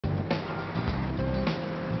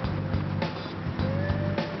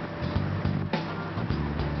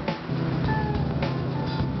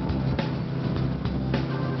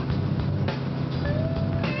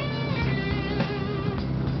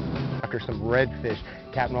after some redfish.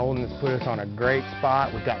 Captain Olden has put us on a great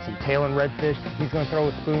spot. We've got some tailing redfish. He's going to throw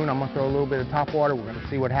a spoon. I'm going to throw a little bit of top water. We're going to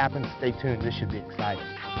see what happens. Stay tuned. This should be exciting.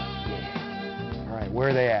 Yeah. All right, where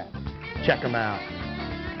are they at? Check them out.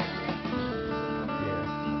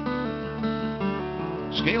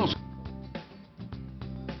 Yeah. Scales.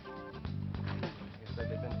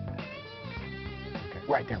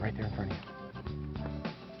 Right there in front of you.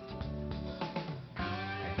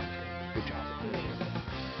 Good job.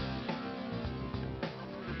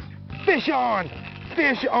 Fish on!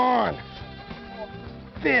 Fish on!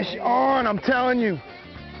 Fish on, I'm telling you.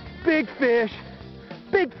 Big fish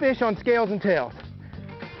on scales and tails.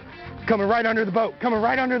 Coming right under the boat, coming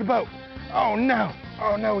right under the boat. Oh no,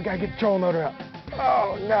 we gotta get the trolling motor up.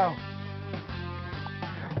 Oh no.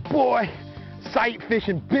 Boy, sight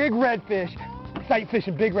fishing big redfish. Sight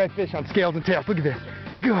fishing big redfish on scales and tails. Look at this.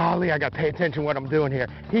 Golly, I gotta pay attention to what I'm doing here.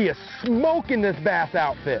 He is smoking this bass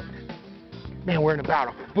outfit. Man, we're in about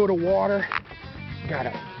a foot of water. Got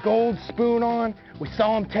a gold spoon on. We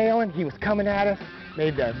saw him tailing. He was coming at us.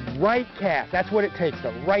 Made the right cast. That's what it takes.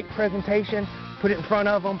 The right presentation. Put it in front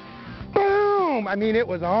of him. Boom! I mean, it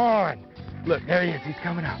was on. Look, there he is. He's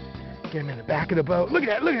coming up. Get him in the back of the boat. Look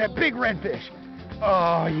at that big redfish.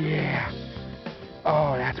 Oh, yeah.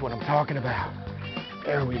 Oh, that's what I'm talking about.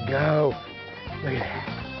 There we go. Look at that.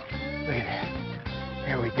 Look at that.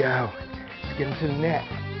 There we go. Let's get him to the net.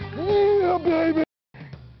 Yeah, baby.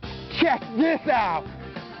 Check this out.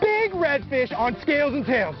 Big redfish on scales and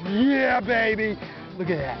tails. Yeah, baby. Look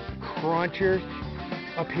at that. Crunchers.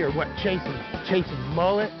 Up here, what? Chasing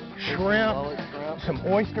mullet, shrimp, some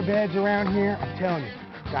oyster beds around here. I'm telling you.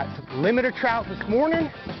 Got some limiter trout this morning.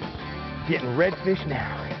 Getting redfish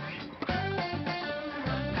now.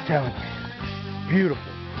 I'm telling you. Beautiful,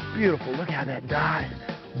 beautiful. Look how that dot,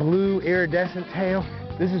 blue iridescent tail.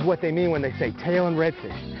 This is what they mean when they say tail and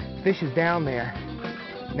redfish. Fish is down there,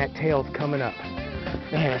 and that tail's coming up.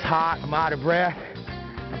 Man, it's hot. I'm out of breath.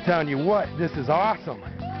 I'm telling you what, this is awesome.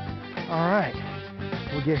 All right,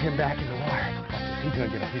 we'll get him back in the water. He's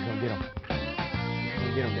gonna get him. He's gonna get him. He's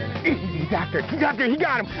gonna get him, Dennis. He's after it. He's after it. He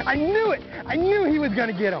got him. I knew it. I knew he was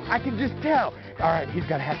gonna get him. I could just tell. All right, he's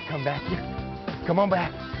gonna have to come back here. Come on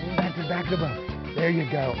back. Come back to the back of the boat. There you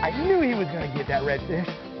go. I knew he was going to get that redfish.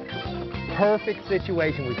 Perfect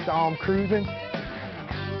situation. We saw him cruising.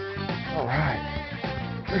 All right.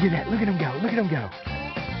 Look at that. Look at him go. Look at him go.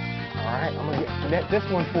 All right. I'm going to net this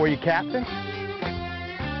one for you, Captain.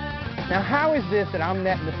 Now, how is this that I'm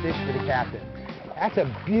netting the fish for the captain? That's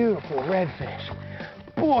a beautiful redfish.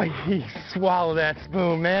 Boy, he swallowed that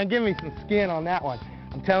spoon, man. Give me some skin on that one.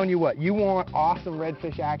 I'm telling you what, you want awesome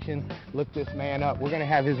redfish action, look this man up. We're going to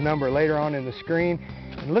have his number later on in the screen.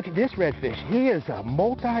 And look at this redfish. He is a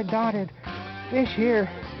multi-dotted fish here.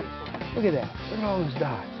 Look at that. Look at all those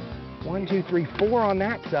dots. 1, 2, 3, 4 on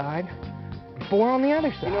that side, 4 on the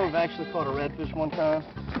other side. You know, I've actually caught a redfish one time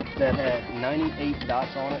that had 98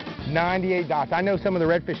 dots on it. 98 dots. I know some of the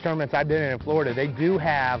redfish tournaments I've been in Florida, they do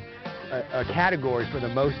have a category for the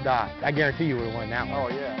most dots. I guarantee you would have won that one. Oh,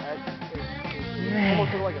 yeah. Man.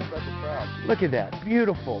 Almost like a special trout. Look at that.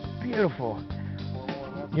 Beautiful, beautiful.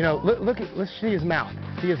 You know, let's see his mouth.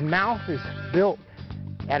 See, his mouth is built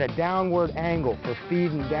at a downward angle for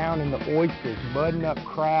feeding down in the oysters, mudding up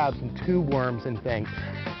crabs and tube worms and things.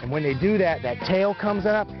 And when they do that, that tail comes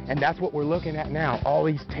up, and that's what we're looking at now. All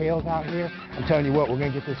these tails out here. I'm telling you what, we're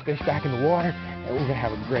going to get this fish back in the water, and we're going to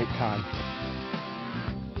have a great time.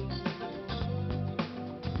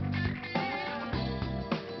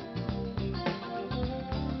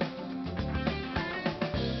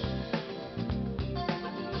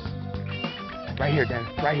 Right here, Dennis.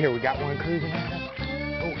 Right here. We got one cruising at us.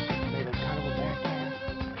 Oh, made a kind of a back cast.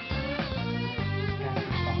 Cast is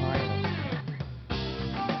behind us.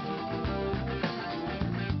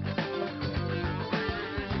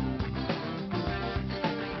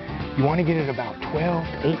 You want to get it about 12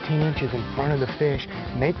 to 18 inches in front of the fish.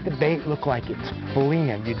 Make the bait look like it's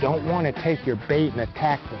fleeing. You don't want to take your bait and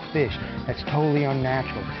attack the fish. That's totally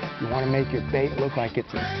unnatural. You want to make your bait look like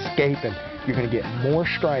it's escaping. You're going to get more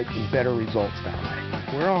strikes and better results that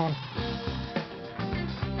way. We're on.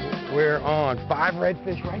 We're on. 5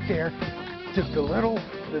 redfish right there. Just a little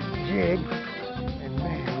jig. And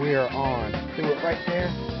man, we are on. See it right there?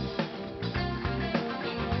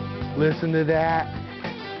 Listen to that.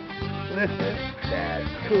 Listen. That's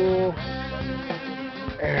cool.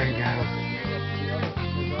 There you go.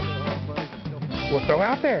 Well, throw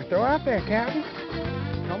out there. Throw out there, Captain.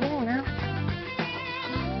 Come on now.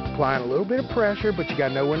 Applying a little bit of pressure, but you got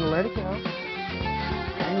to know when to let it go.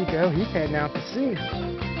 There you go. He's heading out to sea.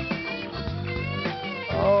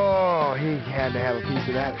 Oh, he had to have a piece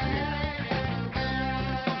of that fish.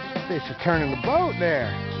 Fish is turning the boat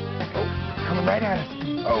there. Oh, coming right at us.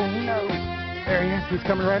 Oh no. There he is. He's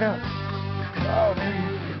coming right up. Oh, there he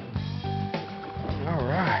is. All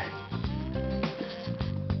right.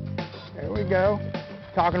 There we go.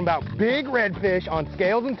 Talking about big redfish on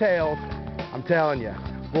scales and tails. I'm telling you,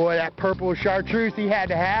 boy, that purple chartreuse, he had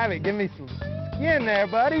to have it. Give me some skin there,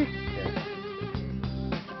 buddy.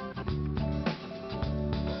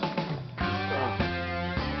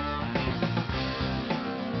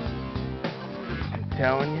 I'm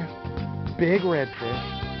telling you, big redfish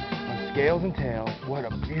on scales and tails. What a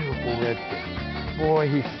beautiful redfish. Boy,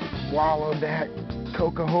 he swallowed that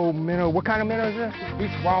cocoa minnow. What kind of minnow is this? He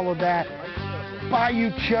swallowed that.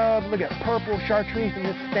 Bayou chub. Look at purple chartreuse in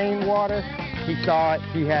this stained water. He saw it.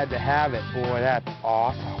 He had to have it. Boy, that's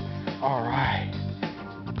awesome. All right.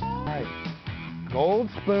 All right. Gold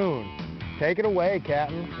spoon. Take it away,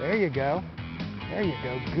 Captain. There you go. There you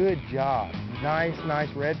go. Good job. Nice, nice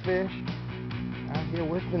redfish. Out here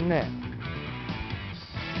with the net.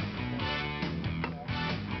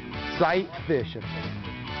 Sight fishing.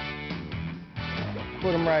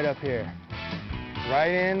 Put them right up here.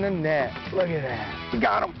 Right in the net. Look at that. We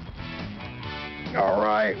got them. All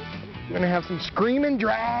right. We're going to have some screaming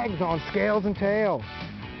drags on scales and tails.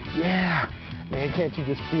 Yeah. Man, can't you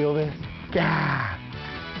just feel this? Yeah.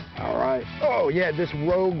 All right. Oh, yeah, this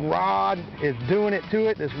rogue rod is doing it to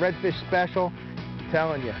it. This redfish special. I'm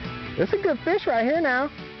telling you. This is a good fish right here now.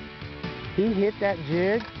 He hit that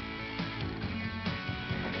jig.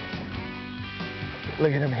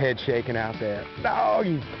 Look at him head shaking out there.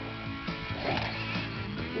 Doggy.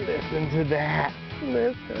 Listen to that.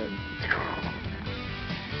 Listen.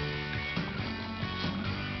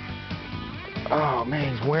 Oh,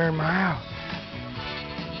 man, he's wearing my out.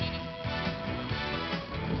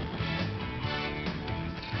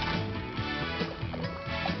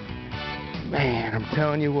 Man, I'm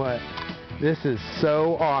telling you what. This is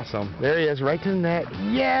so awesome. There he is, right to the net.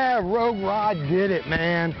 Yeah, Rogue Rod did it,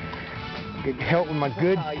 man. Good help with my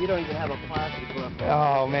good... You don't even have a plastic left.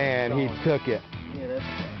 Oh, man, he took it. Yeah, that's...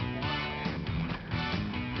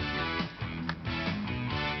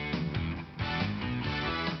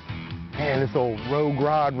 Man, this old Rogue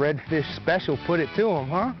Rod redfish special put it to him,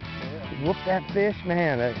 huh? Yeah. Whoop that fish,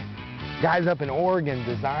 man. Guys up in Oregon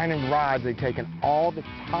designing rods. They've taken all the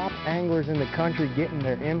top anglers in the country, getting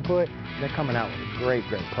their input. They're coming out with a great,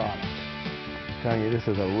 great product. I'm telling you, this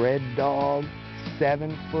is a Red Dog,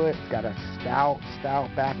 7 foot. It's got a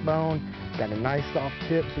stout backbone. It's got a nice soft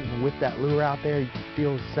tip, so you can whip that lure out there. You can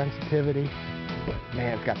feel the sensitivity.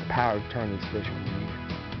 Man, it's got the power to turn these fish when you need it.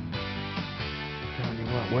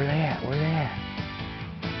 What, where they at? Where they at?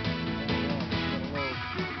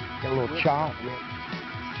 Got a little chop.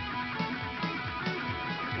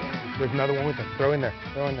 There's another one with them. Throw in there.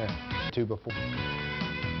 Throw in there. 2 before.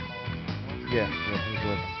 Yeah, he's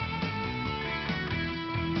with them.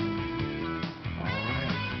 All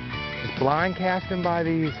right. Just blind casting by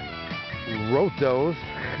these rotos.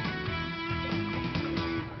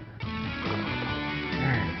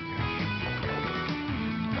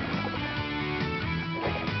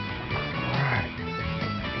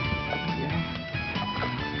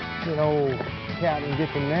 Good old Captain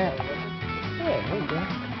get the net. Yeah, there you go.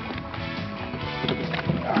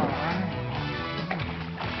 All right.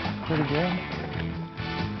 Pretty good.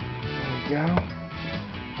 There we go.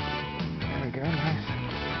 There we go, nice.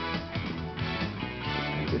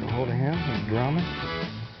 Get a hold of him, he's drumming.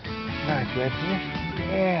 Nice redfish.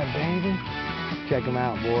 Yeah, baby. Check him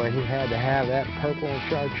out, boy. He had to have that purple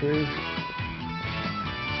chartreuse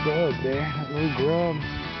grub there. That little grub.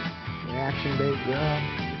 Reaction bait grub.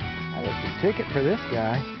 That's the ticket for this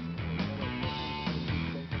guy.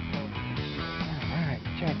 All right,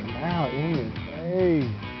 check him out in his face.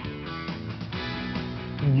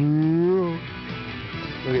 Yeah.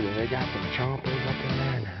 Look at that, they got some chompers up in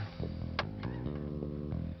there now.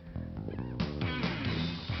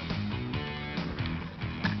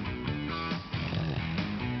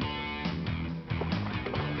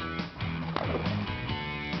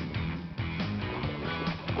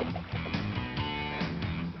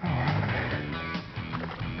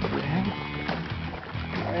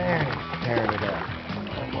 Tearing it up.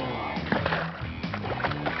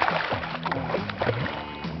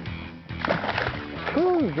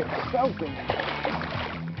 Ooh, get soaking.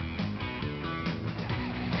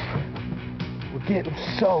 We're getting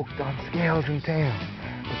soaked on scales and tails.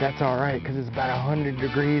 But that's all right, because it's about 100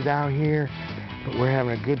 degrees out here. But we're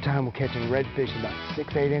having a good time. We're catching redfish in about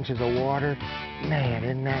 6-8 inches of water. Man,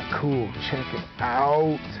 isn't that cool? Check it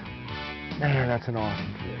out. Man, that's an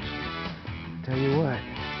awesome fish. Tell you what.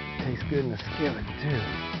 tastes good in the skillet, too.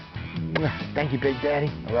 Thank you, Big Daddy.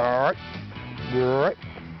 All right. All right.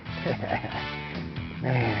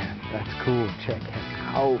 Man, that's cool. Check it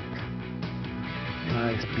out.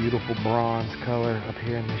 Nice, beautiful bronze color up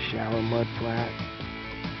here in the shallow mud flat.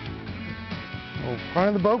 Oh, front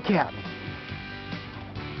of the boat cabin.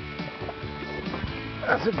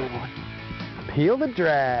 That's a good one. Peel the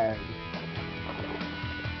drag.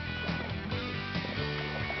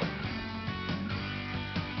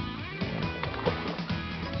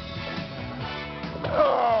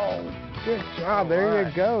 Oh, good job. There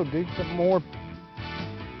you go. Do some more.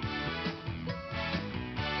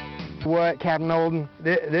 What, Captain Olden?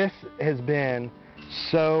 This has been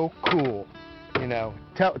so cool. You know,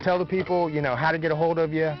 tell the people, you know, how to get a hold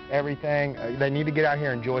of you, everything. They need to get out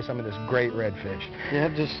here and enjoy some of this great redfish. Yeah,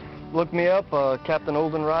 just look me up, Captain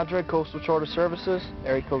Olden Roderick, Coastal Charter Services,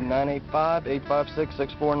 area code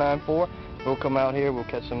 985-856-6494. We'll come out here, we'll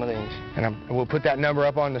catch some of these. And we'll put that number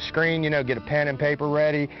up on the screen, you know, get a pen and paper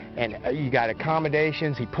ready. And you got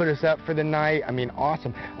accommodations. He put us up for the night. I mean,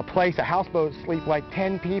 awesome. A houseboat sleep like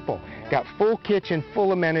 10 people. Got full kitchen,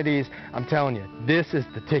 full amenities. I'm telling you, this is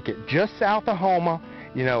the ticket. Just south of Houma,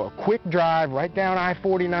 you know, a quick drive right down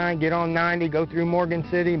I-49, get on 90, go through Morgan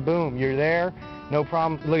City, boom, you're there. No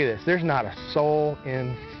problem. Look at this. There's not a soul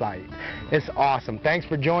in sight. It's awesome. Thanks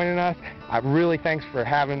for joining us. Thanks for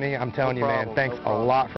having me. I'm telling you, man, thanks a lot.